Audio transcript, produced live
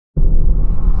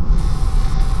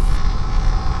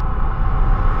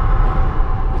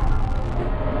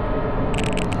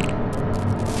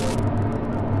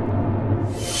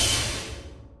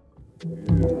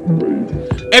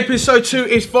Episode 2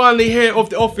 is finally here of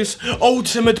the Office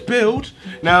Ultimate build.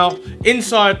 Now,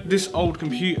 inside this old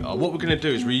computer, what we're going to do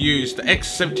is reuse the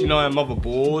X79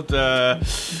 motherboard,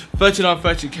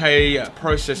 3930K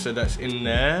processor that's in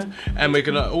there, and we're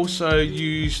going to also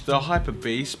use the Hyper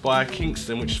Beast by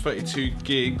Kingston, which is 32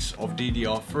 gigs of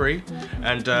DDR3.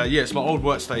 And yeah, it's my old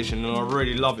workstation and I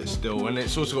really love it still. And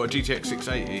it's also got a GTX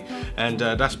 680, and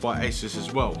that's by Asus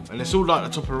as well. And it's all like the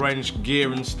top of the range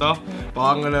gear and stuff, but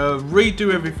I'm going to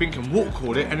redo everything and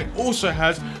watercool it, and it also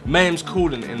has MEMS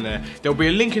coolant in there. There'll be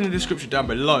a link in the description down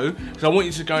below, because I want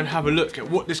you to go and have a look at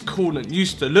what this coolant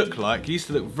used to look like. It used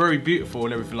to look very beautiful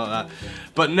and everything like that,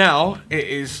 but now it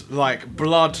is like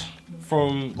blood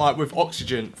from, like, with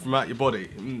oxygen from out your body.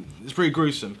 It's pretty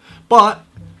gruesome. But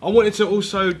I wanted to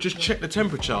also just check the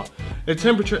temperature. The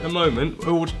temperature at the moment,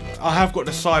 I have got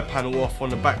the side panel off on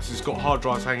the back, so it's got hard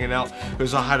drives hanging out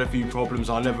because I had a few problems.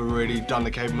 I never really done the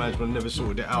cable management, never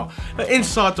sorted it out. But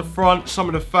inside the front, some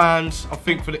of the fans, I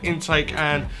think for the intake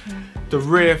and the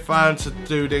rear fans to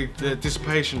do the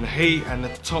dissipation, the heat, and the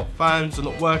top fans are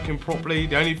not working properly.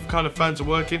 The only kind of fans are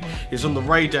working is on the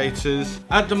radiators.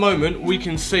 At the moment, we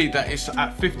can see that it's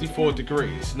at 54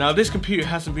 degrees. Now, this computer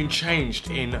hasn't been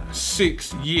changed in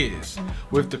 6 years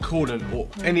with the coolant or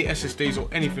any SSDs or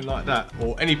anything like that,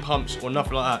 or any pumps or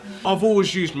nothing like that. I've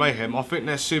always used Mayhem. I think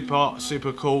they're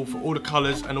super cool for all the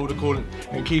colours and all the coolant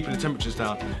and keeping the temperatures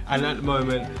down. And at the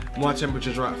moment, my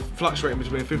temperatures are fluctuating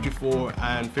between 54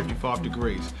 and 55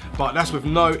 degrees, but that's with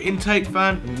no intake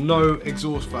fan, no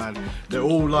exhaust fan. They're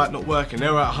all like not working. They're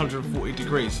at 140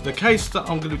 degrees. The case that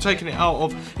I'm going to be taking it out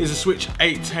of is a Switch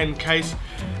 810 case,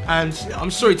 and I'm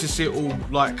sorry to see it all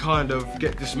like kind of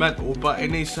get dismantled, but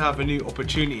it needs to have a new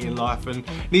opportunity in life and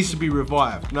needs to be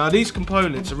revived. Now, these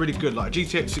components are really good. Like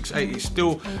GTX 680 is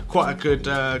still quite a good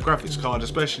graphics card,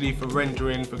 especially for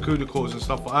rendering, for CUDA cores and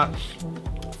stuff like that.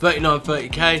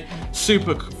 3930K,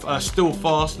 super still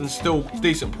fast and still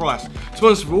decent price. To be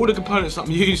honest, for all the components that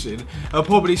I'm using are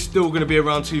probably still going to be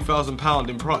around £2,000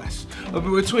 in price,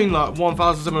 between like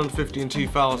 1,750 and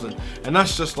 2,000, and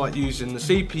that's just like using the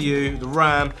CPU, the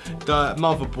RAM, the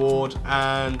motherboard,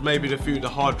 and maybe a few of the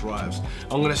hard drives.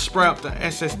 I'm going to spray up the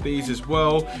SSDs as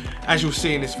well. As you'll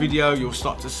see in this video, you'll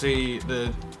start to see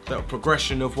the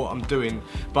progression of what I'm doing,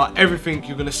 but everything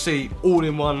you're going to see all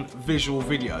in one visual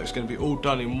video. It's going to be all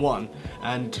done in one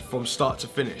and from start to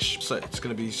finish, so it's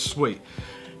going to be sweet.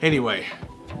 Anyway,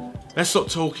 let's stop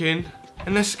talking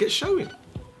and let's get showing.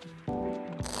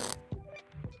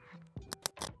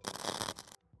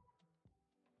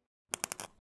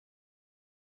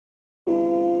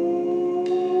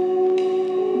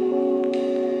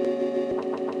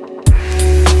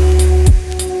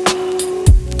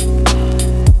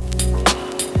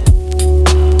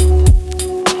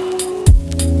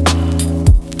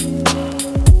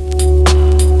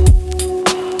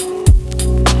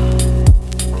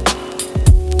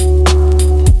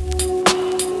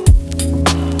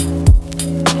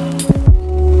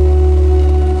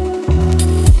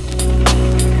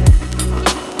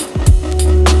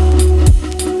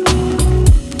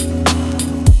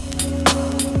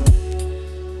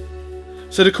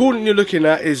 So the coolant you're looking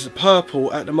at is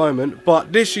purple at the moment,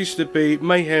 but this used to be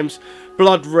Mayhem's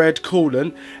blood red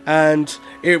coolant, and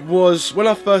it was, when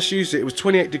I first used it, it was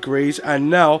 28 degrees,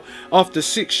 and now after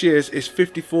 6 years it's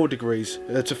 54 degrees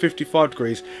to 55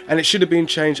 degrees, and it should have been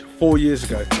changed 4 years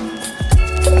ago.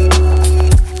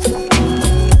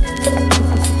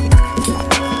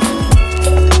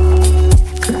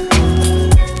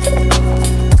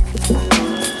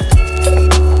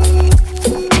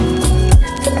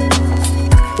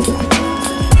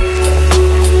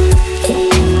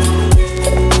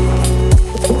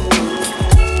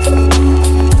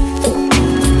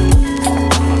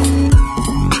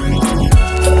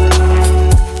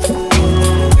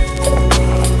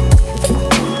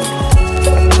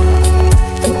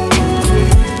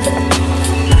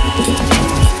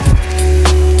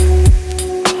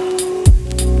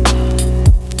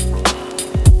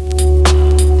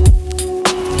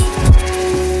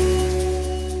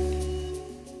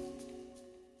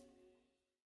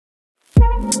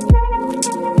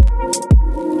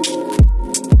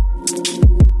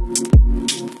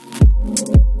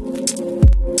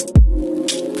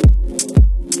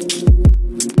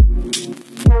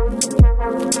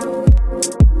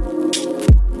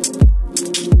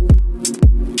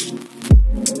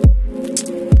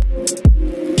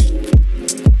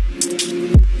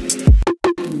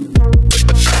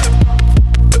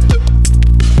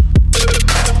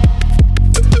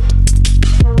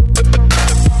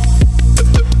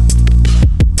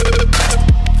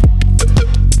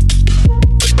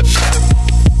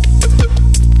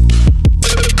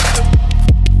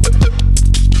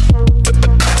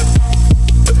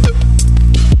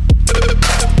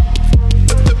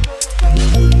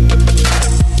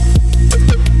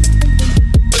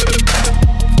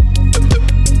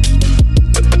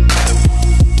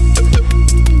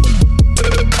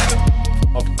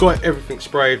 got everything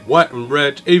sprayed, white and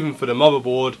red, even for the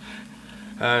motherboard.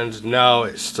 And now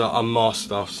it's to unmask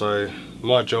stuff, so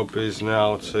my job is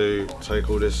now to take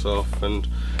all this off. And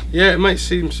yeah, it may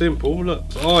seem simple, look.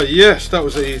 Oh yes, that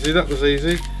was easy, that was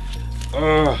easy.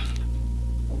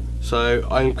 So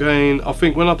I'm going, I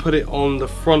think when I put it on the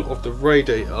front of the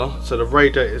radiator, so the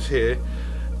radiator's here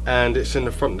and it's in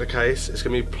the front of the case, it's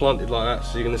going to be planted like that,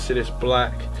 so you're going to see this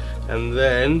black, and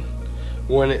then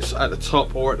when it's at the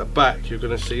top or at the back you're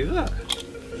going to see that.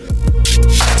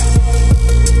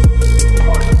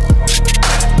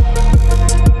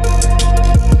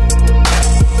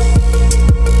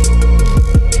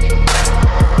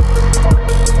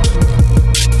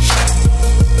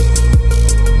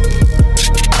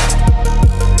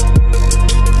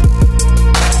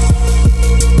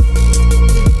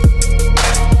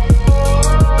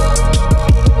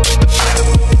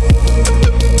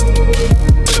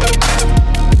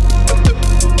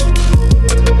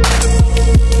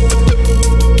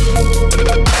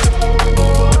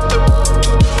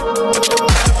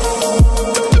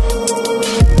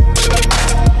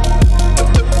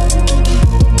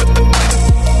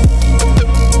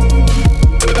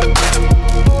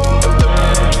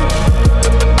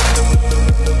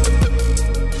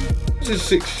 This is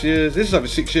 6 years, this is over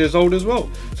 6 years old as well.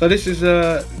 So this is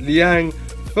Liang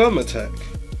Thermatech.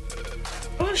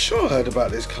 I'm sure I heard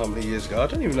about this company years ago. I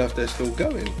don't even know if they're still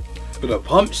going. But the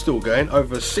pump's still going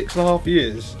over 6.5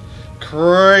 years.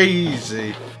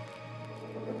 Crazy.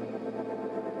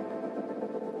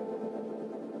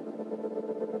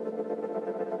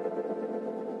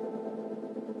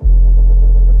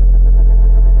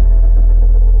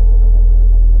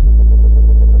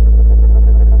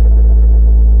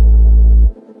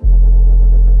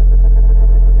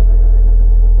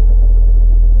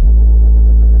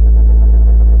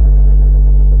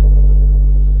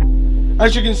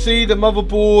 As you can see, the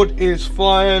motherboard is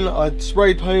fine. I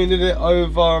spray painted it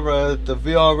over the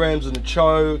VRMs and the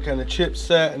choke and the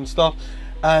chipset and stuff,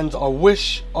 and I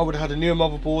wish I would have had a new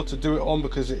motherboard to do it on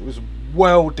because it was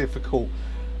well difficult.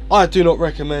 I do not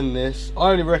recommend this.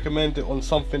 I only recommend it on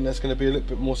something that's going to be a little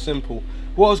bit more simple.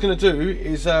 What I was going to do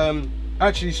is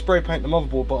actually spray paint the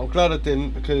motherboard, but I'm glad I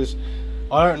didn't because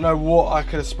I don't know what I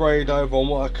could have sprayed over and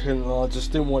what I couldn't. I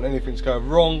just didn't want anything to go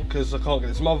wrong because I can't get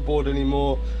this motherboard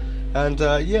anymore. And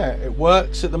yeah, it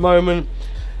works at the moment.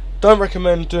 Don't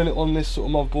recommend doing it on this sort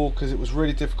of motherboard because it was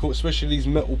really difficult, especially these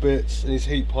metal bits and these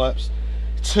heat pipes.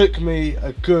 It took me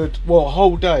a good, well, a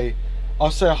whole day. I'll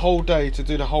say a whole day to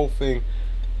do the whole thing.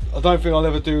 I don't think I'll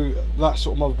ever do that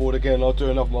sort of motherboard again. I'll do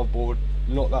another motherboard,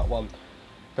 not that one.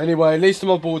 But anyway, at least the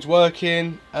motherboard's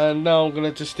working, and now I'm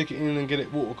gonna just stick it in and get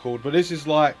it water cooled. But this is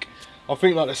like, I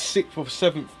think like the 6th or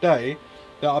 7th day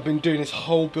that I've been doing this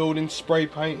whole building, spray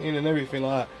painting and everything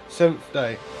like that. 7th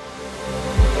day.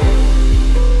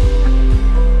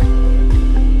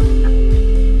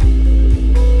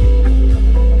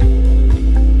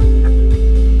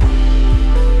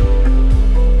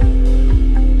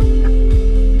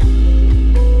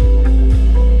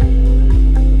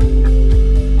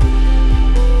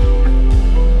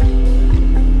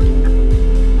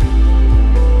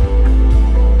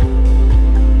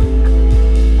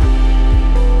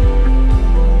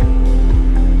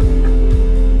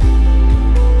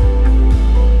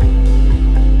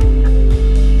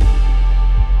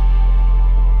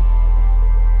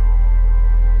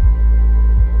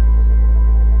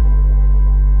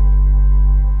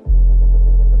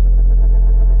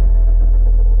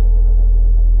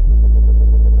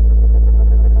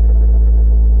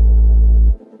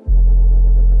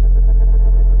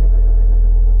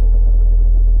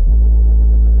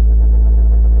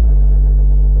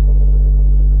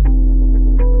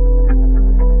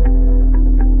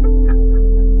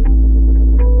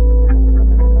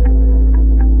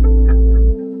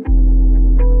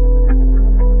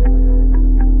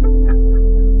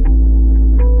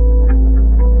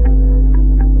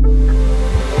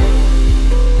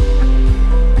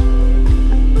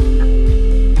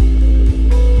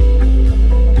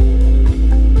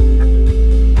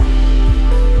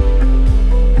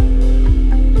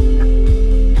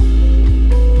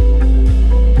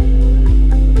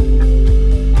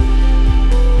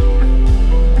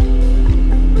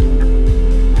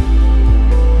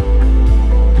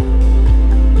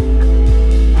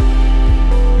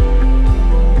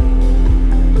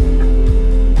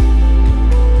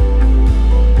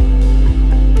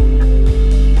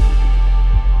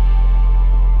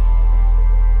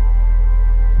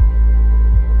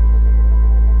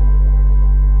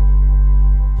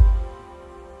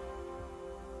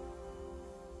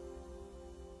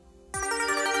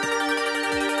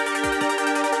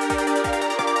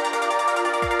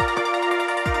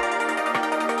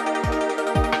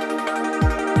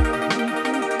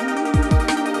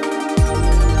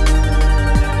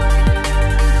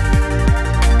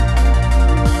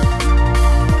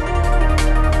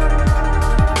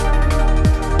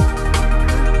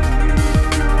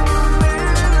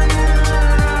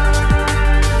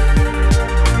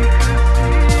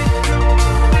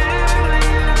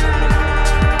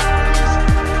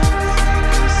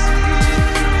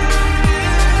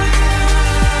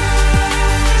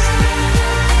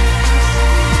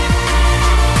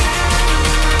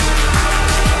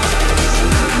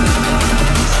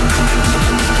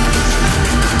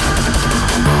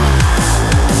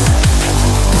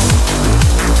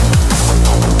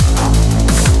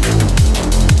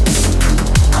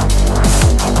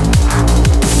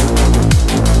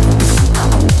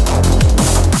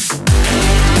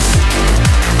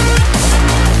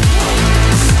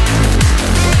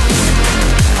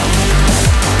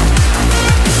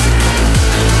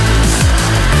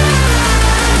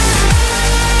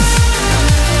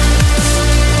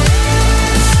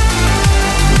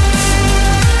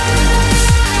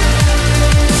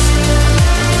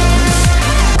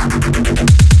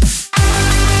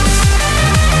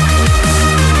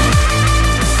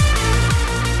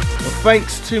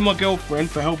 thanks to my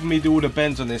girlfriend for helping me do all the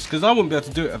bends on this, because I wouldn't be able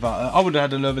to do it without her. I would have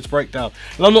had a nervous breakdown.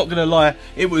 And I'm not going to lie,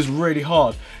 it was really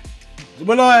hard.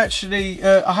 When I actually,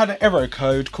 I had an error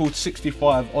code called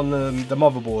 65 on the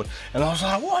motherboard, and I was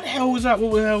like, what the hell was that?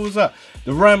 What the hell was that?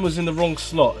 The RAM was in the wrong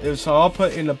slot. So I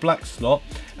put it in the black slot,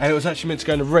 and it was actually meant to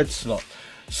go in the red slot.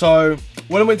 So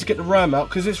when I went to get the RAM out,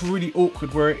 because it's really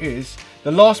awkward where it is,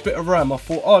 the last bit of RAM, I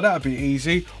thought, oh, that would be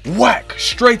easy. Whack!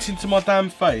 Straight into my damn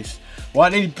face. Well, I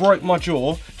nearly broke my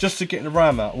jaw just to get the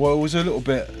RAM out. Well, it was a little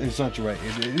bit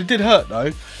exaggerated. It did hurt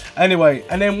though. Anyway,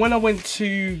 and then when I went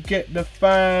to get the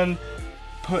fan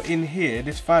put in here,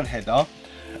 this fan header,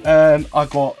 I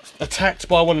got attacked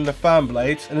by one of the fan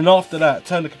blades, and then after that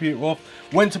turned the computer off,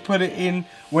 went to put it in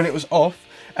when it was off,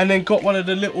 and then got one of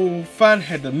the little fan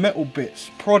header metal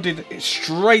bits, prodded it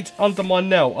straight under my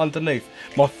nail underneath.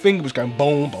 My finger was going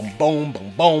boom, boom, boom,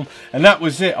 boom, boom, and that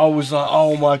was it. I was like,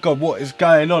 oh my god, what is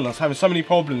going on? I was having so many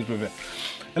problems with it.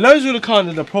 And those were the kind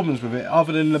of the problems with it,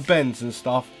 other than the bends and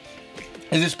stuff,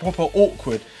 is it's proper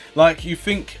awkward. Like, you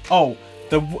think, oh,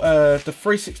 the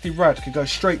 360 rad could go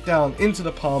straight down into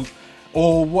the pump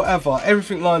or whatever,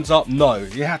 everything lines up. No,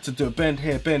 you had to do a bend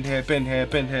here, bend here, bend here,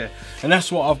 bend here. And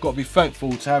that's what I've got to be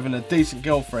thankful to, having a decent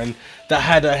girlfriend that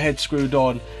had her head screwed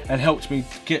on and helped me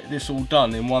get this all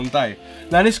done in one day.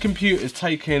 Now this computer's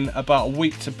taken about a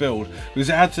week to build, because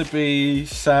it had to be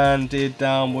sanded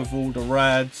down with all the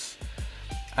rads,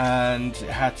 and it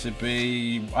had to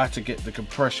be, I had to get the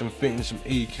compression fittings from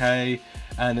EK,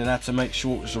 and then I had to make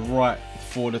sure it was right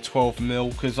for the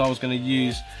 12mm, because I was going to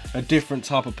use a different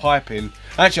type of piping.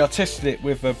 Actually, I tested it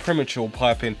with a premature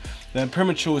piping. The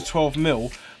premature is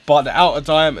 12mm, but the outer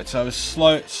diameter was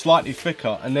slightly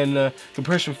thicker, and then the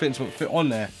compression fittings wouldn't fit on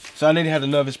there. So I nearly had a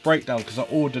nervous breakdown because I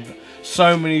ordered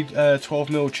so many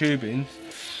 12mm tubings,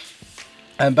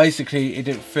 and basically it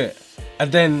didn't fit.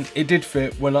 And then it did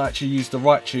fit when I actually used the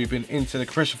right tubing into the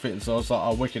compression fitting, so I was like,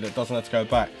 oh wicked, it doesn't have to go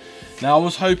back. Now I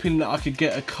was hoping that I could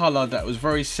get a colour that was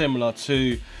very similar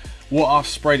to what I've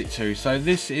sprayed it to. So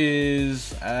this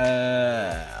is,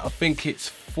 I think it's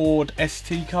Ford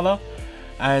ST colour,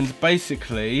 and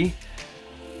basically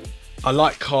I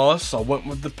like cars, so I went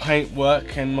with the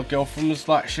paintwork, and my girlfriend was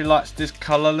like, she likes this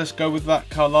colour, let's go with that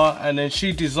colour, and then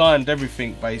she designed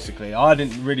everything basically. I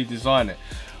didn't really design it.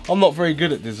 I'm not very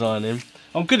good at designing.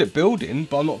 I'm good at building,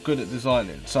 but I'm not good at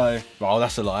designing. So, well,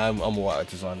 that's a lie. I'm alright at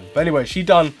designing. But anyway, she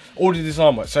done all the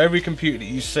design work. So every computer that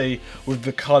you see with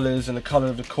the colours and the colour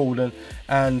of the coolant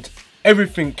and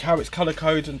everything, how it's colour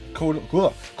coded and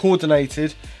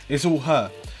coordinated, is all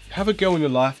her. Have a girl in your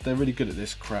life, they're really good at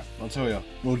this crap, I'll tell you.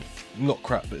 Well, not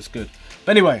crap, but it's good.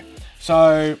 But anyway,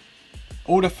 so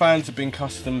all the fans have been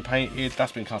custom painted.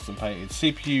 That's been custom painted.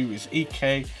 CPU is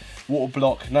EK water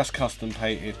block, and that's custom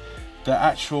painted. The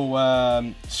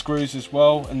actual screws as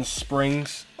well, and the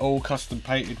springs, all custom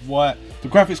painted white. The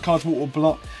graphics card's water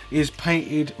block is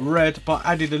painted red, but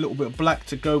added a little bit of black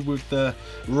to go with the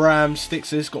RAM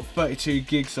sticks. It's got 32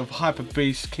 gigs of Hyper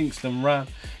Beast Kingston RAM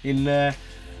in there.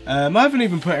 I haven't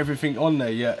even put everything on there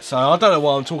yet, so I don't know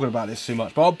why I'm talking about this too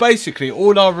much. But basically,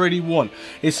 all I really want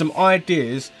is some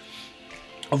ideas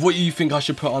of what you think I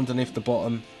should put underneath the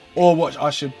bottom, or what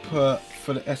I should put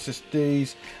for the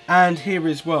SSDs. And here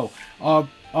as well,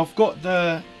 I've got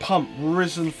the pump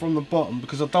risen from the bottom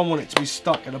because I don't want it to be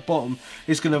stuck at the bottom.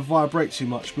 It's going to vibrate too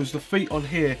much because the feet on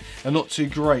here are not too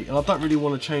great, and I don't really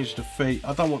want to change the feet.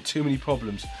 I don't want too many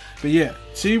problems. But yeah,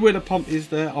 see where the pump is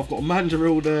there? I've got a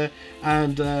mandrel there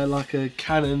and like a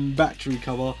Canon battery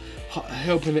cover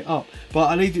helping it up, but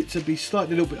I need it to be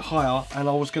slightly a little bit higher, and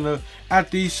I was going to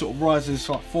add these sort of risers,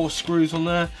 like 4 screws on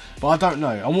there, but I don't know.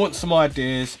 I want some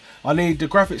ideas. I need, the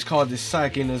graphics card is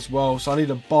sagging as well, so I need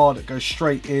a bar that goes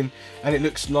straight in, and it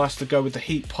looks nice to go with the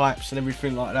heat pipes and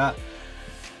everything like that.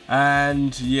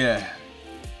 And yeah,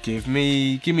 give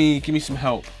me some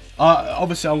help.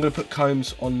 Obviously I'm going to put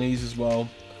combs on these as well,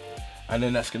 and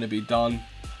then that's going to be done.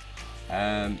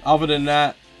 Other than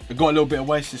that, I've got a little bit of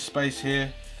wasted space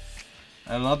here,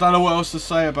 and I don't know what else to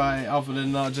say about it other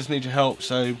than I just need your help.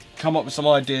 So come up with some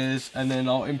ideas, and then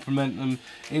I'll implement them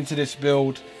into this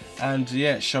build, and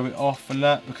yeah, show it off and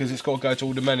that, because it's got to go to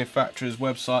all the manufacturers'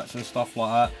 websites and stuff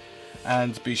like that,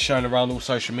 and be shown around all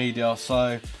social media.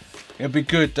 So it'd be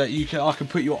good that I can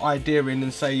put your idea in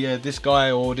and say, yeah, this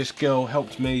guy or this girl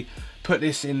helped me put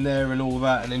this in there and all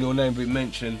that, and then your name will be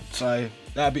mentioned. So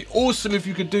that'd be awesome if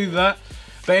you could do that.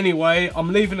 But anyway,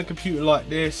 I'm leaving the computer like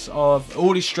this. I've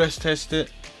already stress tested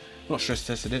it. Not stress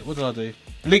tested it, what did I do?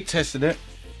 Leak tested it.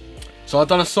 So I've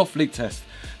done a soft leak test.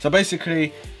 So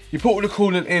basically, you put all the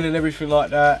coolant in and everything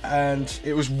like that, and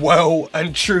it was well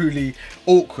and truly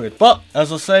awkward. But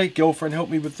as I say, girlfriend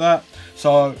helped me with that.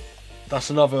 So that's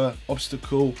another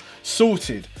obstacle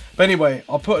sorted. But anyway,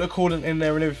 I put the coolant in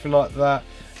there and everything like that,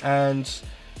 and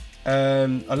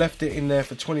I left it in there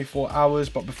for 24 hours.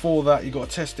 But before that, you got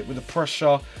to test it with the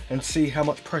pressure and see how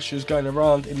much pressure is going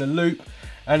around in the loop.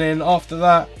 And then after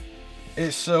that,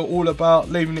 it's all about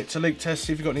leaving it to leak test,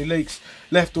 see if you've got any leaks.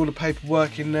 Left all the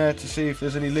paperwork in there to see if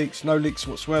there's any leaks. No leaks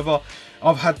whatsoever.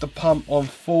 I've had the pump on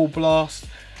full blast,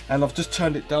 and I've just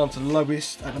turned it down to the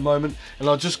lowest at the moment, and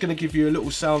I'm just going to give you a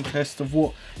little sound test of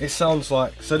what it sounds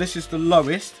like. So this is the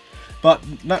lowest, but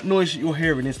that noise that you're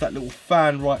hearing is that little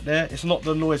fan right there. It's not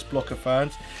the noise blocker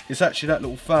fans, it's actually that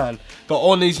little fan. But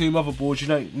on these new motherboards, you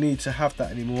don't need to have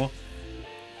that anymore.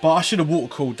 But I should have water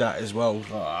cooled that as well,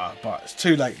 but it's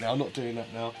too late now. I'm not doing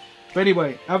that now. But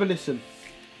anyway, have a listen.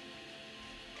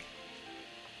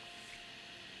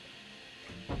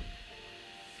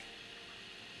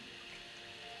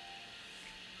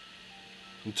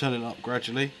 I'm turning it up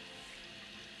gradually.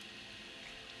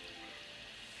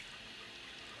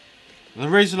 And the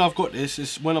reason I've got this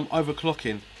is when I'm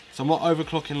overclocking. So I'm not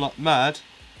overclocking like mad.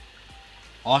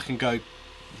 I can go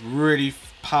really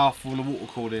powerful in the water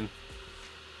cooling.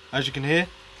 As you can hear,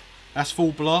 that's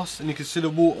full blast, and you can see the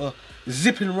water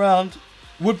zipping around.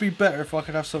 Would be better if I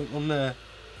could have something on there.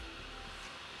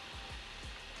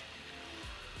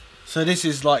 So this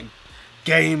is like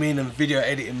gaming and video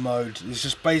editing mode. It's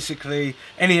just basically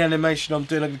any animation I'm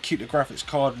doing, I'm going to keep the graphics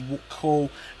card cool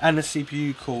and the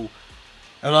CPU cool.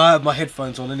 And I have my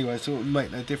headphones on anyway, so it won't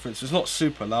make no difference. It's not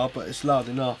super loud, but it's loud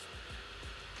enough.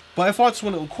 But if I just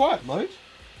want it on quiet mode,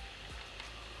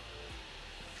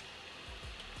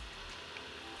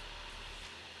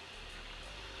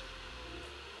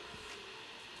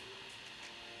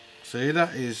 see,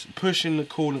 that is pushing the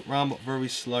coolant round, but very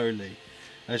slowly,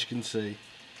 as you can see.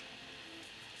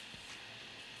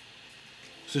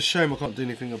 It's a shame I can't do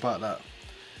anything about that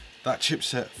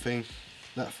chipset thing,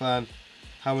 that fan.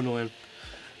 How annoying.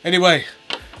 Anyway,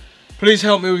 please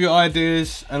help me with your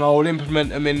ideas, and I will implement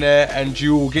them in there, and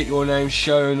you will get your name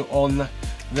shown on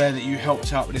there that you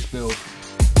helped out with this build.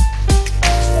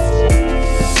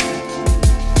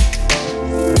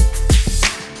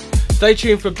 Stay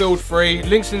tuned for build 3.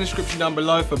 Links in the description down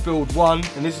below for build 1,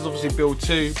 and this is obviously build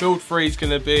 2. Build 3 is going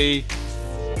to be,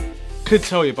 could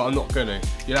tell you, but I'm not going to.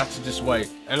 You'll have to just wait.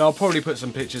 And I'll probably put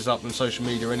some pictures up on social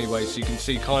media anyway, so you can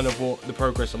see kind of what the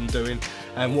progress I'm doing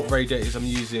and what radiators I'm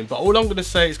using. But all I'm going to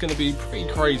say is going to be pretty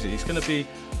crazy. It's going to be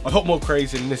a lot more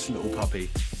crazy than this little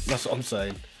puppy. That's what I'm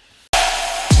saying.